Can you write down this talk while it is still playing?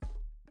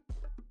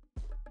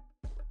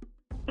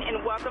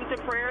And welcome to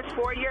Prayers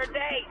for Your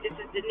Day. This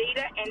is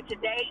Danita, and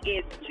today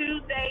is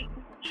Tuesday,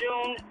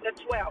 June the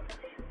 12th.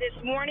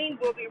 This morning,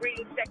 we'll be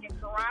reading 2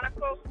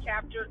 Chronicles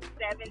chapter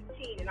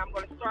 17, and I'm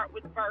going to start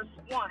with verse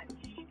 1.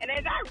 And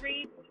as I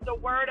read the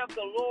word of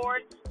the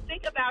Lord,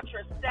 think about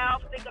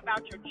yourself, think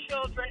about your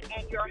children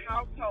and your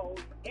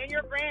household, and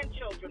your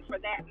grandchildren for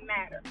that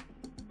matter.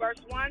 Verse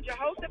 1,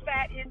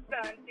 Jehoshaphat, his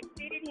son,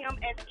 succeeded him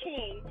as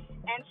king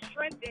and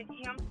strengthened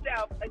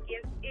himself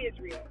against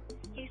Israel.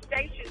 He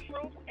stationed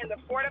troops in the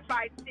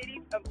fortified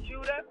cities of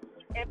Judah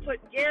and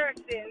put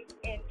garrisons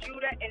in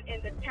Judah and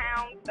in the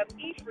towns of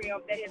Ephraim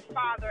that his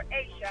father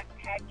Asa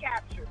had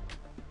captured.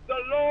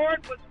 The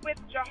Lord was with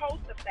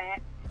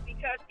Jehoshaphat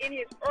because in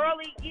his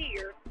early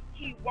years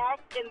he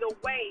walked in the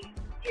ways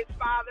his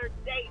father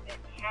David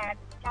had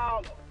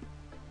followed.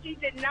 He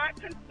did not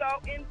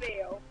consult in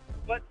Baal,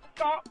 but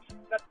sought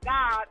the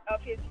God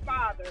of his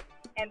father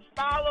and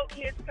followed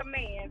his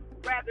commands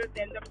rather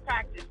than the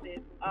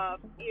practices of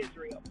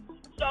Israel.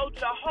 So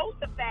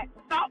Jehoshaphat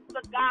sought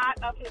the God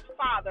of his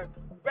father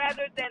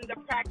rather than the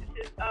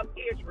practices of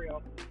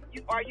Israel.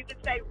 You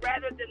could say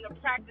rather than the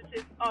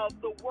practices of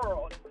the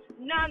world.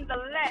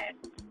 Nonetheless,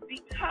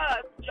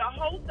 because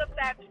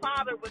Jehoshaphat's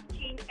father was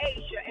King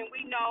Asa, and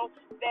we know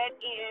that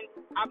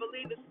I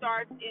believe it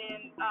starts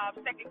in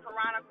 2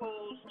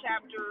 Chronicles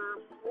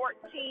chapter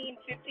 14,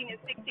 15,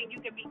 and 16,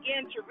 you can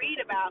begin to read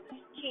about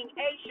King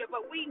Asa,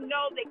 but we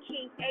know that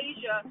King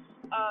Asa,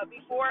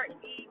 before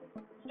he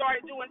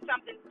started doing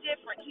something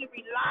different, he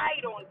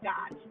relied on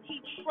God. He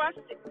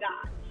trusted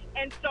God.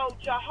 And so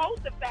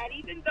Jehoshaphat,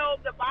 even though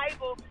the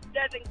Bible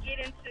doesn't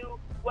get into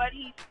what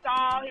he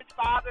saw his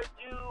father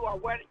do or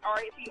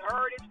if he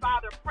heard his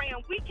father praying,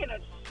 we can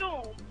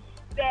assume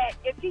that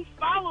if he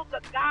followed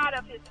the God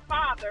of his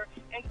father,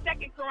 and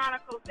 2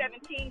 Chronicles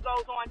 17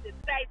 goes on to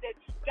say that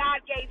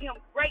God gave him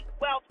great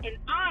wealth and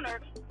honor,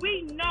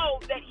 we know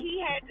that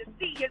he had to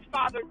see his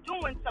father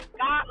doing some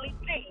godly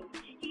things.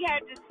 He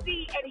had to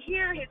see and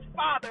hear his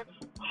father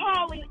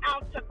calling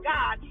out to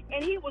God,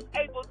 and he was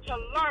able to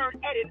learn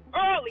at an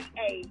early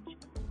age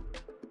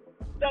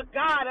the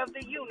God of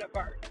the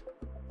universe.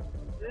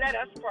 Let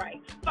us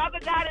pray. Father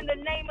God, in the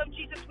name of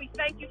Jesus, we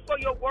thank you for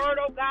your word,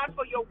 oh God,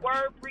 for your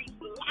word breathes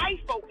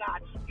life, oh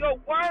God. Your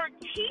word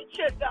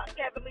teaches us,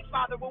 Heavenly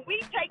Father. When we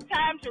take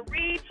time to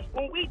read,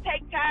 when we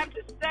take time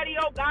to study,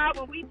 oh God,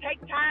 when we take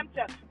time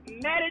to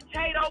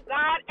meditate, oh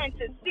God, and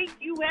to seek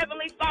you,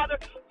 Heavenly Father,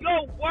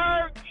 your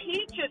word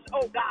teaches,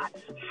 oh God,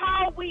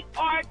 how we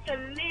are to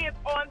live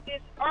on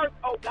this earth,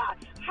 oh God,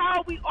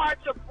 how we are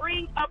to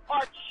bring up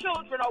our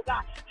children, oh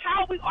God,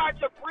 how we are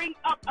to bring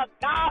up a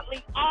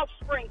godly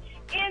offspring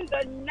in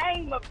the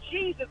name of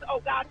Jesus,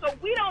 oh God. So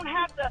we don't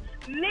have to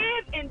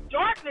live in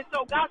darkness,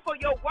 oh God, for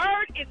your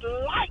word is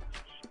light.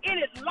 It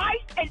is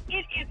life and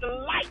it is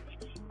light.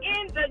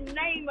 In the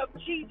name of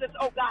Jesus,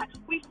 oh God,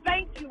 we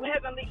thank you,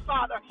 Heavenly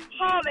Father.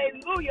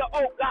 Hallelujah,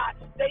 oh God,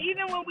 that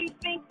even when we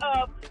think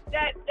of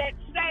that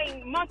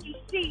saying, monkey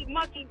see,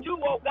 monkey do,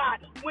 oh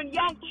God, when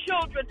young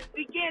children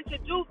begin to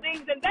do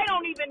things and they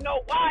don't even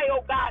know why,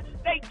 oh God,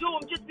 they do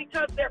them just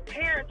because their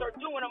parents are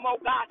doing them, oh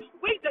God.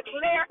 We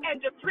declare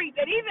and decree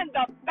that even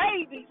the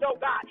babies, oh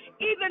God,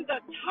 even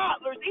the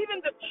toddlers,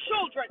 even the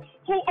children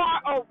who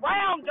are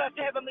around us,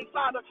 Heavenly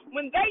Father,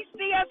 when they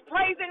see us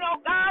praising, oh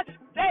God,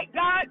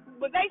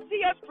 when they see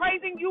us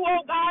praising you,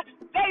 oh God,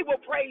 they will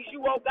praise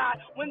you, oh God.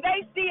 When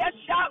they see us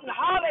shouting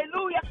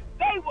hallelujah,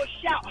 they will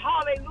shout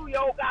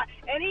hallelujah, oh God.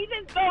 And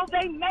even though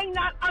they may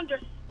not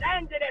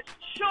understand it as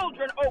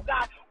children, oh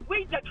God,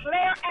 we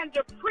declare and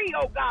decree,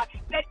 oh God,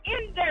 that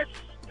in their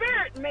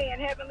spirit man,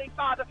 Heavenly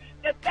Father,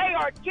 that they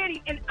are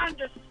getting an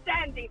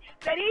understanding,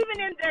 that even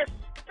in their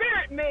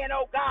spirit man,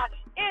 oh God,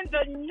 in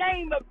the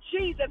name of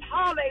Jesus,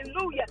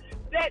 hallelujah,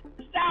 that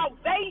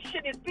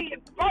salvation is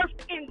being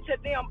birthed into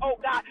them, oh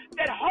God,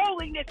 that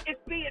holiness is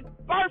being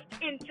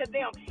birthed into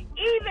them,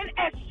 even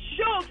as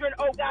children,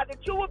 oh God,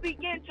 that you will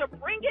begin to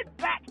bring it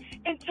back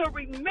into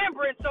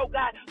remembrance, oh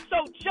God.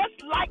 So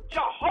just like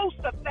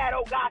Jehoshaphat,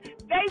 oh God,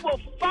 they will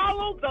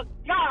follow the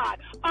God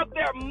of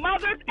their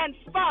mothers and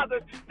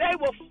fathers. They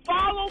will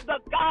follow the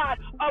God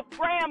of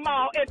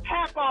grandma and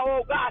papa,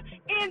 oh God,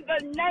 in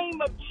the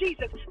name of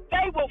Jesus.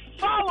 They will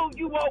follow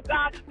you, oh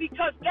God,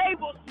 because they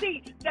will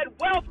see that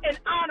wealth and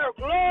honor,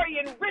 glory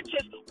and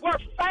riches were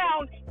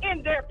found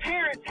in their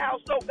parents'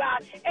 house, oh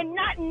God, and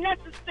not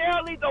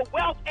necessarily the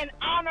wealth and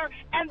honor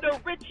and the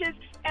riches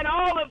and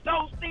all of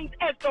those things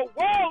as the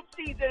world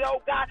sees it,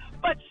 oh God,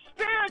 but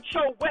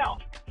spiritual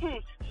wealth,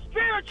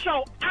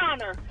 spiritual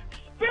honor,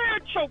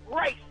 spiritual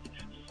grace,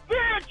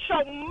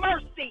 spiritual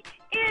mercy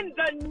in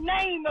the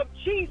name of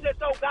Jesus,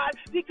 oh God,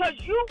 because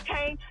you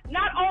came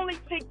not only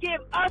to give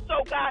us,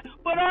 oh God,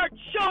 but our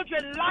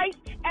children life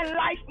and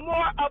life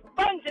more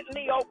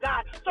abundantly, oh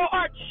God. So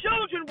our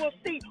children will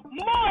see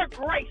more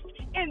grace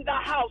in the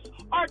house.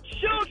 Our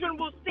children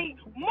will see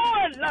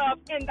more love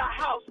in the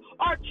house.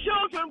 Our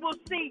children will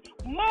see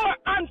more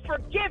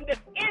unforgiveness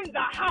in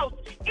the house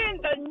in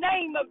the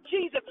name of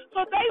Jesus.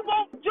 So they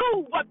won't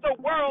do what the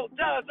world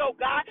does, oh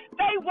God.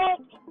 They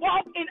won't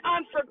walk in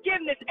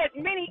unforgiveness as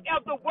many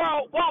of the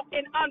world walk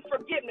in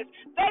unforgiveness.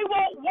 They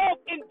won't walk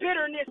in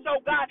bitterness,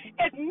 oh God,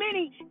 as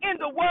many in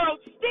the world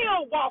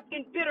still walk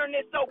in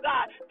bitterness, oh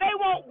God. They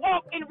won't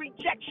walk in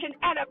rejection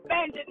and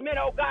abandonment,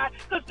 oh God,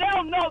 because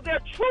they'll know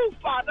their true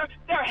Father,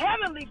 their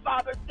heavenly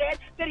Father said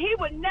that He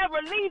would never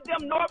leave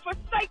them nor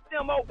forsake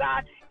them, oh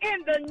God, in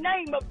the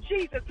name of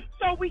Jesus.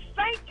 So we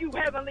thank you,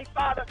 Heavenly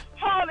Father,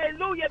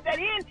 hallelujah, that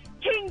in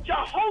King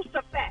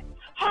Jehoshaphat,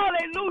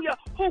 hallelujah,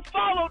 who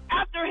followed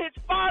after his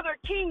father,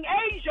 King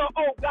Asa,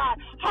 oh God,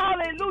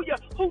 hallelujah,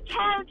 who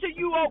turned to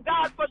you, oh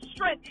God, for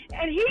strength,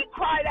 and he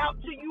cried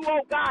out to you,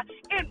 oh God,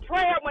 in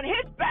prayer when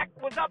his back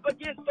was up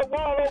against the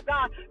wall, oh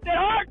God, that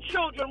our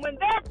children, when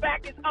their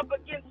back is up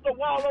against the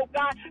wall, oh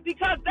God,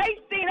 because they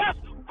seen us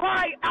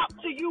cry out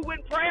to you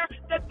in prayer,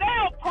 that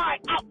they'll cry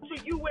out to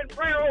you in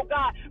prayer, oh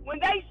God, when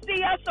they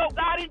see us, oh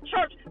God, in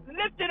church,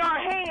 lifting our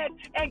hands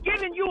and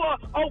giving you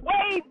a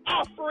wave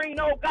offering,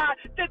 oh God,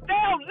 that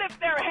they'll lift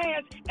their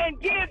hands and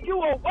give you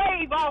a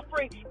wave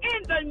offering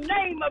in the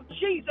name of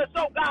Jesus,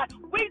 oh God.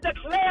 We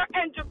declare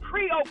and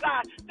decree, oh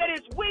God, that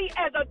as we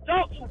as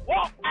adults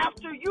walk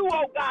after you,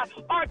 oh God,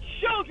 our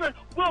children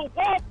will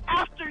walk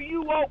after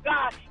you, oh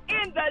God,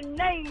 in the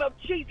name of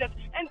Jesus.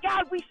 And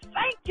God, we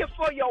thank you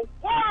for your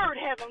word,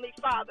 Heavenly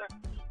Father.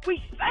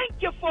 We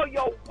thank you for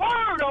your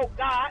word, oh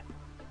God.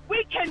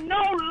 We can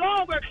no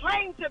longer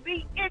claim to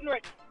be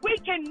ignorant. We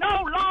can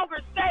no longer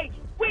say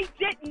we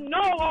didn't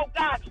know, oh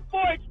God,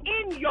 for it's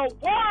in your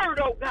word,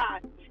 oh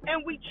God.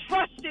 And we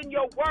trust in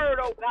your word,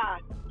 oh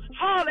God.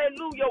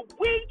 Hallelujah.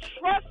 We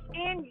trust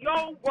in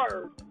your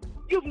word.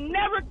 You've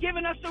never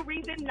given us a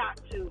reason not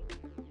to.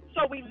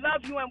 So we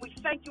love you and we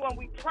thank you and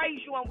we praise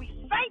you and we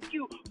thank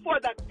you for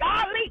the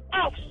godly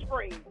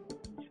offspring,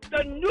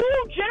 the new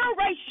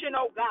generation,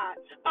 oh God,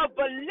 of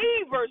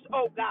believers,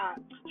 oh God,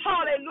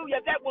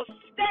 hallelujah, that will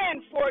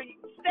stand for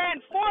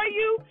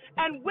you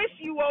and with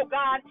you, oh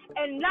God,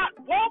 and not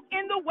walk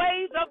in the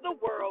ways of the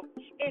world.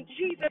 In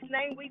Jesus'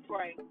 name we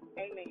pray.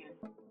 Amen.